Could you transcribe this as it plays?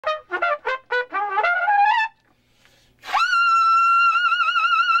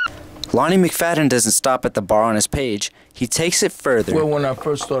Lonnie McFadden doesn't stop at the bar on his page. He takes it further. Well, when I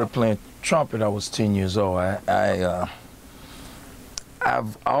first started playing trumpet, I was 10 years old.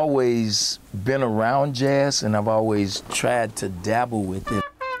 I've always been around jazz, and I've always tried to dabble with it.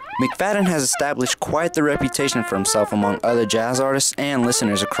 McFadden has established quite the reputation for himself among other jazz artists and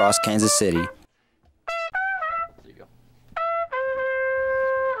listeners across Kansas City. There you go.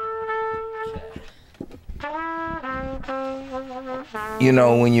 You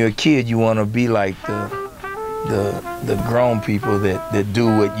know, when you're a kid, you want to be like the grown people that do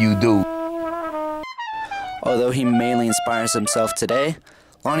what you do. Although he mainly inspires himself today,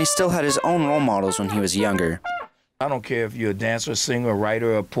 Lonnie still had his own role models when he was younger. I don't care if you're a dancer, singer,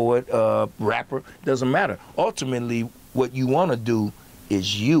 writer, a poet, rapper, doesn't matter. Ultimately, what you want to do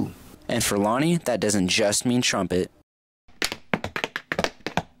is you. And for Lonnie, that doesn't just mean trumpet.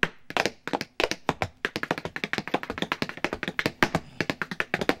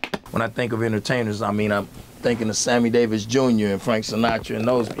 When I think of entertainers, I mean, I'm thinking of Sammy Davis Jr. and Frank Sinatra and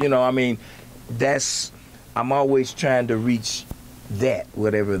those, you know, I mean, I'm always trying to reach that,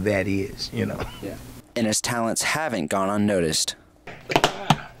 whatever that is, you know. Yeah. And his talents haven't gone unnoticed.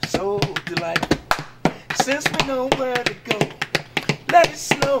 So delightful, since we know where to go, let it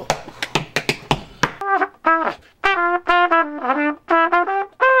slow.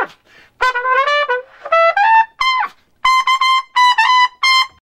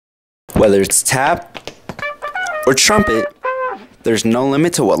 Whether it's tap or trumpet, there's no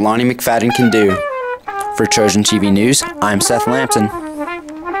limit to what Lonnie McFadden can do. For Trojan TV News, I'm Seth Lampton.